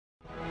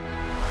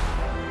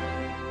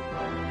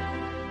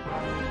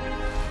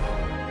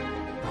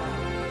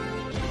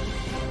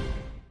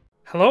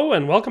Hello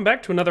and welcome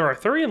back to another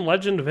Arthurian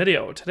Legend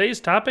video. Today's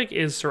topic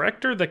is Sir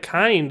Ector the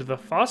Kind, the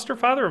foster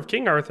father of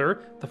King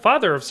Arthur, the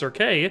father of Sir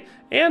Kay,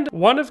 and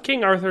one of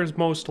King Arthur's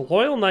most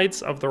loyal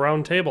knights of the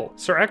Round Table.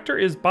 Sir Ector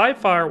is by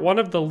far one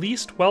of the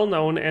least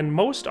well-known and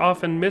most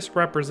often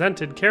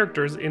misrepresented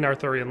characters in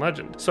Arthurian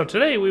legend. So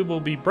today we will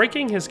be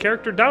breaking his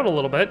character down a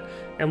little bit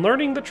and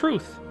learning the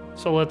truth.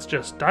 So let's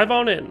just dive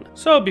on in.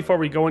 So before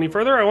we go any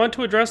further, I want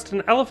to address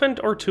an elephant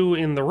or two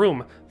in the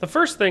room. The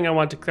first thing I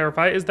want to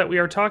clarify is that we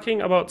are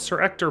talking about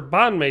Sir Ector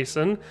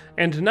Bondmason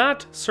and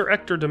not Sir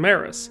Ector de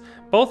Maris.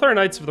 Both are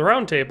Knights of the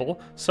Round Table,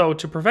 so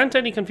to prevent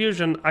any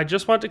confusion, I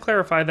just want to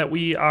clarify that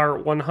we are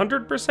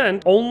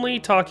 100% only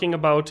talking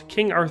about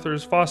King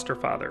Arthur's foster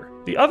father.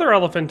 The other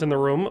elephant in the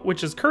room,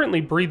 which is currently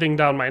breathing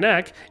down my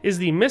neck, is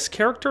the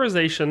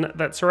mischaracterization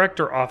that Sir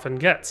Ector often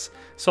gets.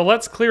 So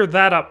let's clear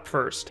that up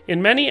first.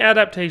 In many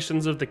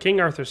adaptations of the King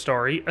Arthur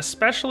story,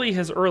 especially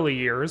his early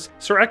years,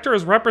 Sir Ector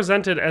is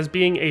represented as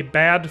being a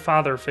bad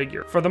father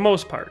figure, for the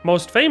most part.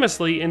 Most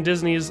famously in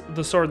Disney's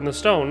The Sword in the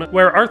Stone,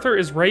 where Arthur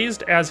is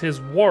raised as his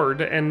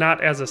ward and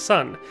not as a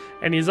son,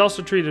 and he's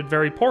also treated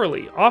very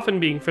poorly, often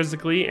being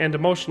physically and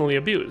emotionally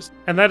abused.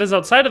 And that is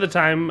outside of the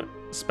time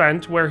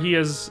spent where he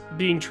is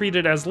being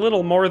treated as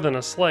little more than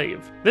a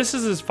slave. This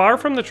is as far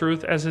from the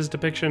truth as his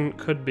depiction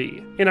could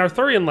be. In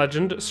Arthurian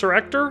legend, Sir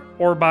Ector,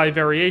 or by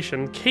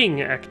variation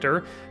King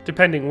Ector,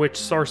 depending which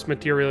source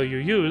material you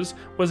use,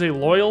 was a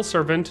loyal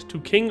servant to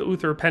King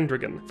Uther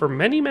Pendragon for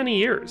many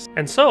years.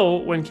 And so,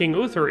 when King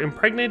Uther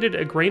impregnated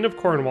a grain of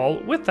Cornwall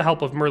with the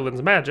help of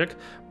Merlin's magic,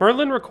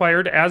 Merlin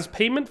required as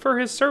payment for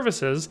his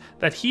services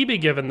that he be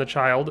given the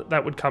child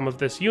that would come of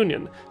this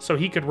union, so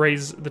he could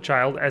raise the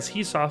child as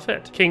he saw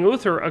fit. King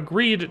Uther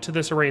agreed to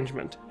this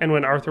arrangement, and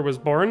when Arthur was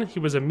born, he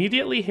was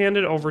immediately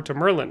handed over to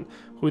Merlin,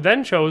 who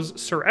then chose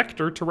Sir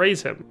Ector to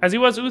raise him, as he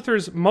was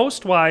Uther's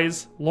most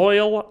wise,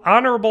 loyal,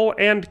 honorable,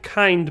 and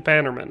kind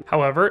bannerman.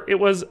 However, it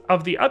was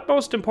of the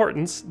utmost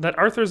importance that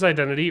Arthur's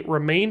identity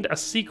remained a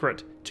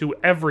secret to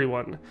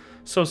everyone.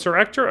 So Sir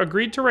Ector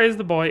agreed to raise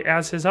the boy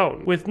as his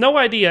own, with no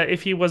idea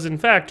if he was in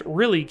fact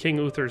really King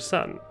Uther's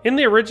son. In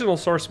the original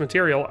source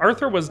material,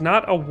 Arthur was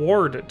not a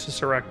ward to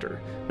Sir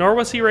Ector, nor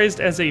was he raised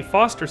as a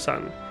foster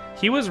son.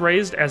 He was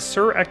raised as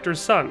Sir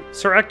Ector's son.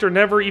 Sir Ector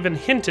never even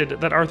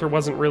hinted that Arthur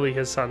wasn't really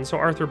his son, so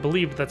Arthur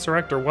believed that Sir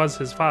Ector was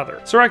his father.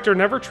 Sir Ector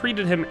never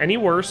treated him any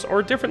worse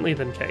or differently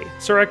than Kay.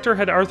 Sir Ector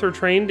had Arthur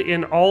trained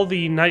in all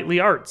the knightly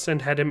arts and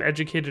had him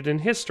educated in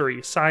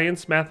history,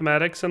 science,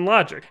 mathematics, and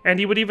logic, and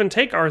he would even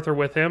take Arthur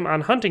with him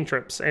on hunting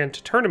trips and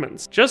to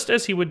tournaments, just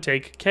as he would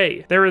take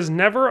Kay. There is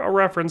never a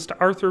reference to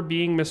Arthur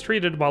being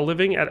mistreated while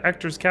living at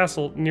Ector's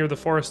castle near the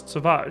Forest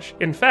Sauvage.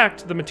 In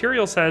fact, the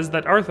material says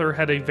that Arthur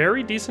had a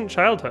very decent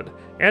childhood,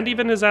 and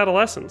even his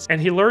adolescence,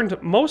 and he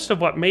learned most of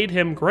what made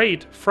him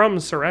great from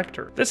Sir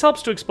Ector. This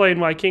helps to explain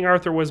why King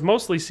Arthur was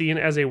mostly seen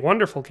as a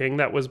wonderful king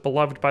that was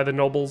beloved by the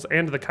nobles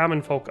and the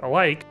common folk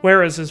alike,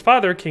 whereas his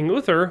father, King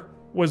Uther,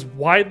 was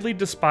widely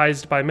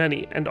despised by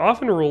many, and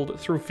often ruled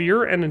through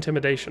fear and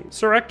intimidation.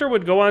 Sir Ector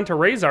would go on to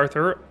raise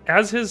Arthur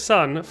as his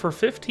son for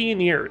 15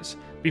 years,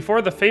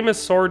 before the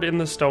famous Sword in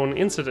the Stone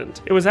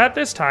incident. It was at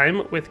this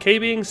time, with Kay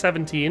being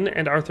 17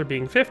 and Arthur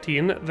being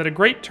 15, that a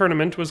great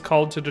tournament was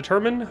called to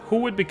determine who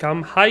would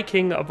become High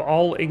King of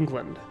all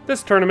England.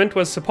 This tournament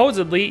was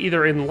supposedly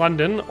either in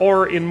London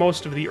or, in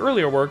most of the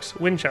earlier works,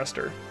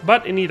 Winchester.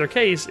 But in either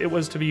case, it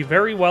was to be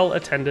very well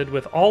attended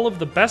with all of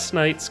the best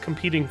knights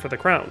competing for the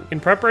crown. In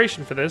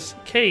preparation for this,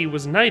 Kay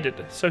was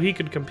knighted so he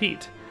could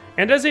compete.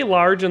 And as a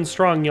large and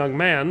strong young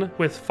man,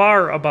 with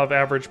far above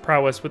average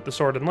prowess with the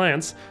sword and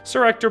lance,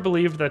 Sir Ector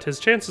believed that his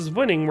chances of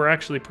winning were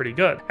actually pretty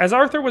good. As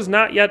Arthur was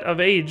not yet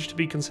of age to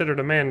be considered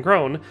a man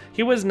grown,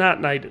 he was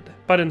not knighted,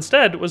 but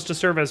instead was to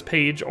serve as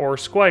page or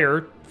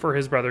squire for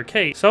his brother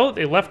Kay, so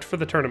they left for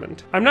the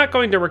tournament. I'm not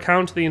going to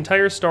recount the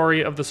entire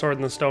story of the Sword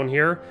in the Stone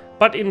here,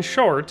 but in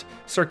short,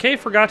 Sir Kay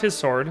forgot his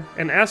sword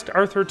and asked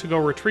Arthur to go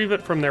retrieve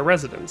it from their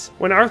residence.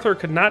 When Arthur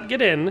could not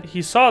get in,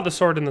 he saw the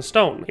Sword in the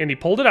Stone, and he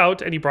pulled it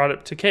out and he brought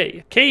it to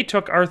Kay. Kay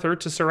took Arthur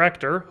to Sir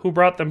Ector, who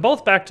brought them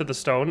both back to the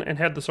stone and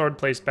had the sword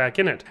placed back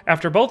in it.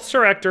 After both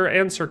Sir Ector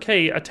and Sir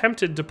Kay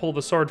attempted to pull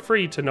the sword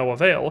free to no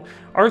avail,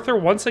 Arthur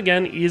once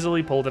again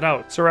easily pulled it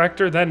out. Sir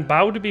Ector then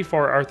bowed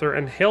before Arthur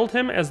and hailed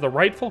him as the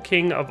rightful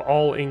king of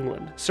all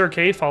England. Sir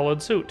Kay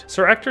followed suit.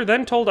 Sir Ector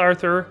then told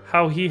Arthur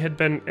how he had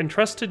been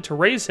entrusted to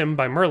raise him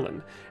by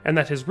Merlin, and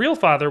that his real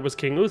father was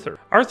King Uther.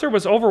 Arthur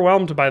was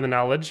overwhelmed by the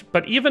knowledge,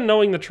 but even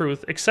knowing the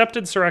truth,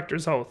 accepted Sir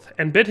Ector's oath,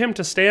 and bid him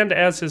to stand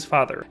as his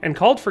father, and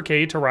called for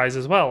Kay to rise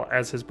as well,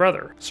 as his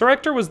brother. Sir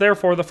Ector was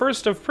therefore the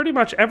first of pretty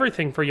much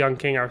everything for young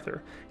King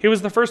Arthur. He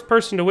was the first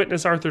person to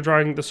witness Arthur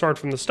drawing the sword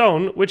from the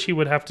stone, which he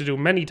would have to do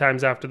many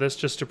times after this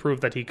just to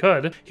prove that he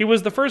could. He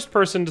was the first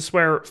person to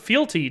swear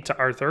fealty to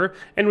Arthur,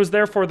 and was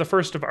therefore the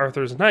first of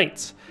Arthur's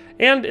knights.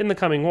 And in the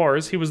coming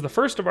wars, he was the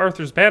first of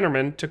Arthur's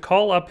bannermen to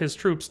call up his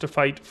troops to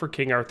fight for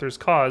King Arthur's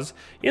cause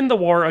in the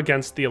war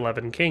against the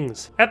 11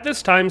 kings. At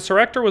this time, Sir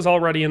Ector was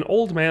already an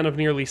old man of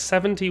nearly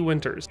 70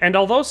 winters, and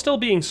although still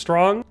being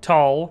strong,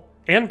 tall,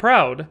 and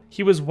proud,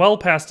 he was well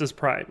past his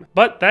prime.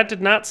 But that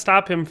did not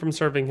stop him from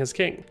serving his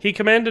king. He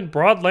commanded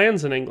broad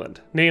lands in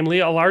England, namely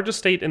a large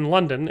estate in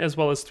London, as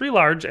well as 3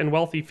 large and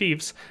wealthy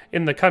fiefs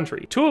in the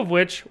country, 2 of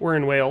which were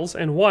in Wales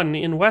and 1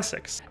 in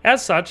Wessex.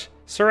 As such,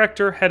 Sir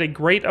Ector had a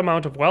great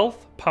amount of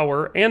wealth,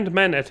 power, and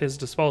men at his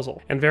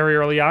disposal, and very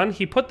early on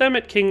he put them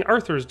at King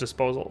Arthur's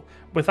disposal.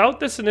 Without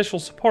this initial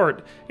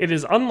support, it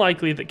is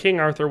unlikely that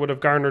King Arthur would have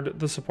garnered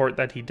the support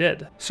that he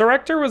did. Sir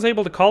Ector was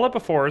able to call up a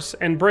force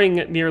and bring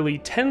nearly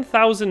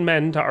 10,000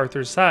 men to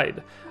Arthur's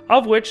side,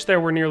 of which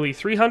there were nearly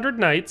 300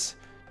 knights,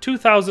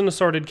 2,000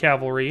 assorted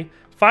cavalry,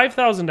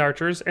 5,000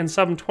 archers, and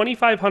some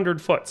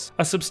 2,500 foots,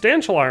 a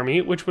substantial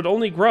army which would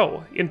only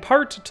grow, in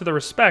part to the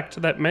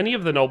respect that many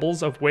of the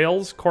nobles of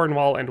Wales,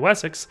 Cornwall, and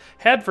Wessex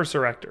had for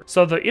Sir Ector.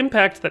 So the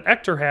impact that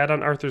Ector had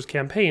on Arthur's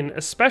campaign,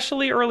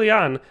 especially early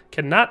on,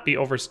 cannot be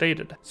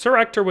overstated. Sir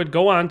Ector would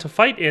go on to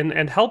fight in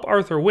and help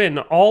Arthur win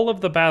all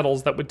of the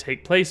battles that would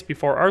take place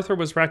before Arthur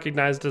was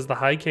recognized as the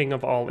High King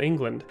of all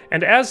England,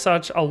 and as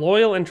such, a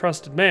loyal and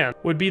trusted man,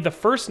 would be the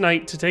first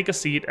knight to take a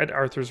seat at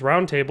Arthur's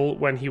round table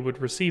when he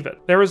would receive it.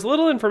 There is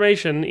little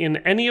information in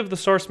any of the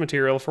source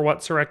material for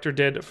what Sir Ector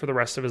did for the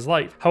rest of his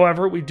life.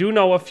 However, we do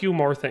know a few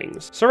more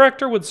things. Sir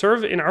Ector would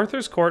serve in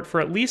Arthur's court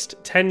for at least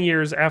 10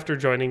 years after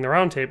joining the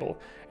Round Table,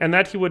 and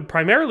that he would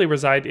primarily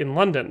reside in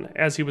London,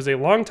 as he was a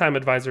longtime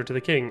advisor to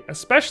the king,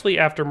 especially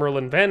after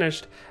Merlin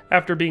vanished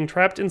after being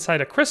trapped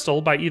inside a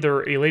crystal by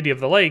either a Lady of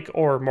the Lake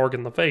or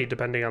Morgan le Fay,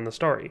 depending on the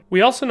story.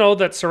 We also know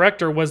that Sir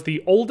Ector was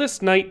the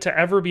oldest knight to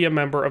ever be a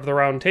member of the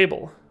Round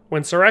Table.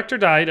 When Sir Ector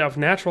died of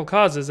natural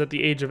causes at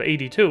the age of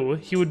 82,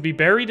 he would be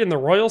buried in the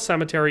Royal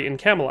Cemetery in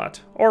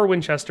Camelot, or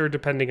Winchester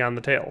depending on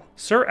the tale.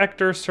 Sir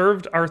Ector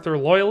served Arthur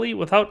loyally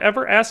without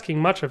ever asking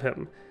much of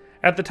him.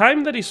 At the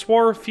time that he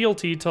swore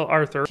fealty to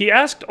Arthur, he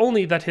asked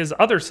only that his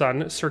other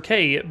son, Sir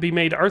Kay, be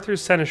made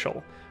Arthur's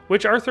seneschal,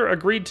 which Arthur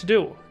agreed to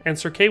do, and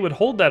Sir Kay would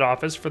hold that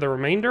office for the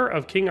remainder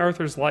of King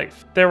Arthur's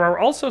life. There are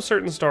also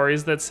certain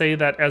stories that say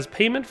that as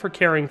payment for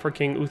caring for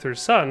King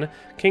Uther's son,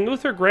 King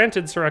Uther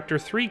granted Sir Ector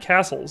 3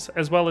 castles,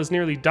 as well as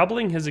nearly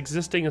doubling his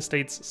existing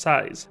estate's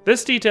size.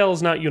 This detail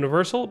is not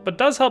universal, but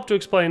does help to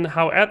explain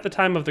how at the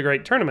time of the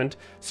Great Tournament,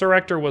 Sir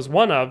Ector was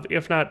one of,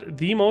 if not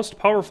the most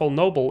powerful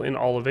noble in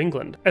all of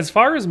England. As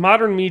far as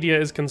modern media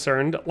is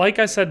concerned, like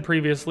I said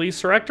previously,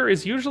 Sir Ector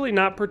is usually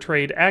not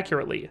portrayed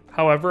accurately.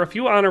 However, a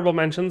few honorable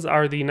mentions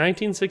are the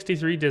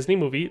 1963 Disney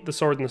movie, The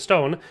Sword and the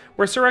Stone,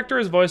 where Sir Ector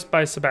is voiced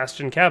by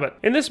Sebastian Cabot.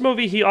 In this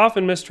movie, he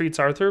often mistreats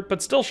Arthur,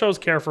 but still shows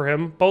care for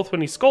him, both when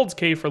he scolds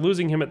Kay for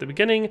losing him at the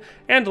beginning,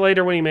 and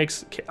later when he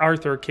makes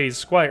Arthur Kay's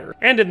squire.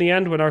 And in the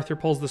end, when Arthur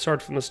pulls the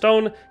sword from the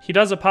stone, he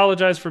does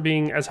apologize for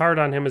being as hard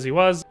on him as he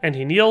was, and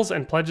he kneels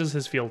and pledges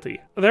his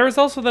fealty. There is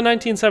also the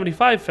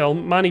 1975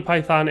 film, Monty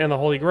Python and the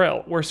Holy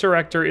Grail, where Sir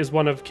Ector is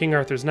one of King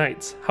Arthur's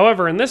knights.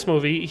 However, in this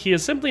movie, he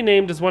is simply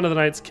named as one of the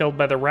knights killed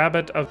by the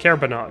Rabbit of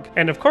Caerbannog.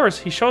 And of course,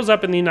 he shows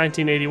up in the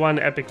 1981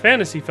 epic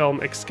fantasy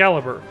film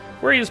Excalibur,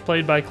 where he is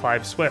played by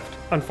Clive Swift.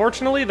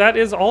 Unfortunately, that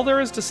is all there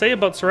is to say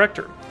about Sir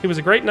Ector. He was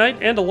a great knight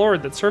and a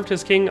lord that served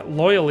his king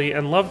loyally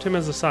and loved him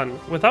as a son.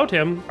 Without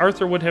him,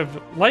 Arthur would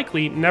have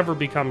likely never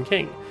become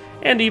king.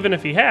 And even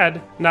if he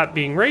had, not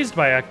being raised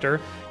by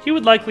Ector, he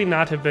would likely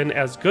not have been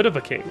as good of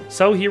a king.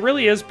 So he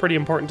really is pretty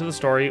important to the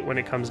story when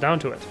it comes down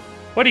to it.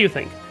 What do you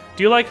think?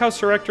 Do you like how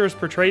Sir Ector is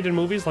portrayed in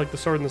movies like The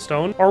Sword and the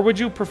Stone, or would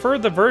you prefer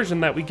the version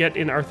that we get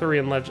in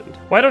Arthurian legend?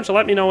 Why don't you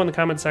let me know in the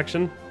comment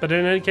section? But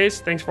in any case,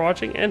 thanks for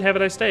watching and have a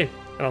nice day,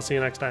 and I'll see you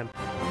next time.